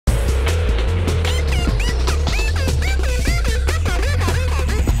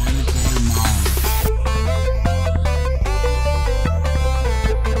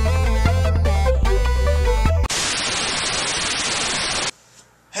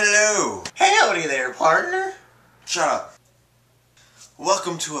Howdy there, partner. Shut up.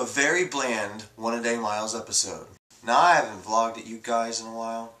 Welcome to a very bland One-A-Day Myles episode. Now I haven't vlogged at you guys in a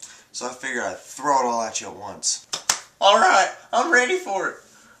while, so I figured I'd throw it all at you at once. Alright, I'm ready for it.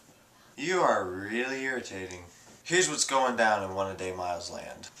 You are really irritating. Here's what's going down in One-A-Day Myles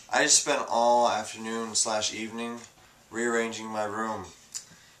land. I just spent all afternoon/evening rearranging my room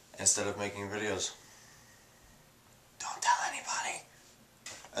instead of making videos. Don't tell anybody.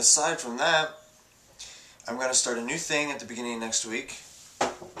 Aside from that, I'm going to start a new thing at the beginning of next week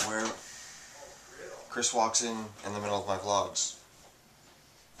where Chris walks in the middle of my vlogs.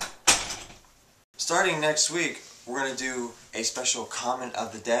 Starting next week, we're going to do a special comment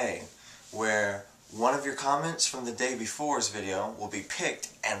of the day where one of your comments from the day before's video will be picked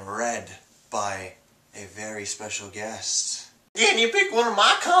and read by a very special guest. Can you pick one of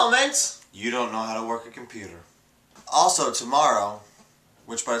my comments? You don't know how to work a computer. Also tomorrow,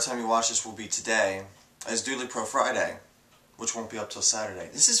 which by the time you watch this will be today, is Doodly Pro Friday, which won't be up till Saturday.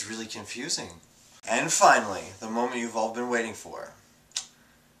 This is really confusing. And finally, the moment you've all been waiting for.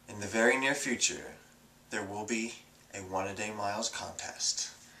 In the very near future, there will be a One-A-Day Myles contest.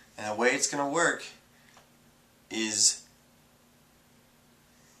 And the way it's going to work is...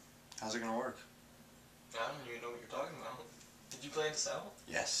 How's it going to work? I don't even know what you're talking about. Did you plan this out?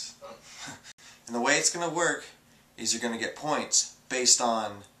 Yes. And the way it's going to work is you're going to get points based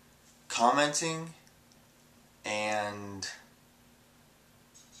on commenting and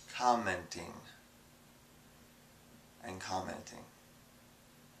commenting and commenting.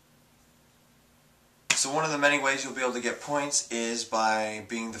 So one of the many ways you'll be able to get points is by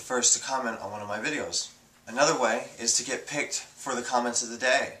being the first to comment on one of my videos. Another way is to get picked for the comments of the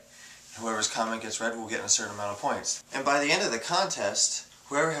day. Whoever's comment gets read will get a certain amount of points. And by the end of the contest,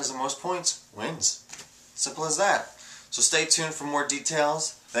 whoever has the most points wins. Simple as that. So stay tuned for more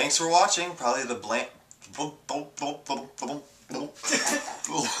details. Thanks for watching. Probably the blank...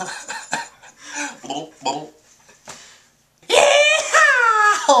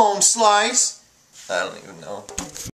 Home slice! I don't even know.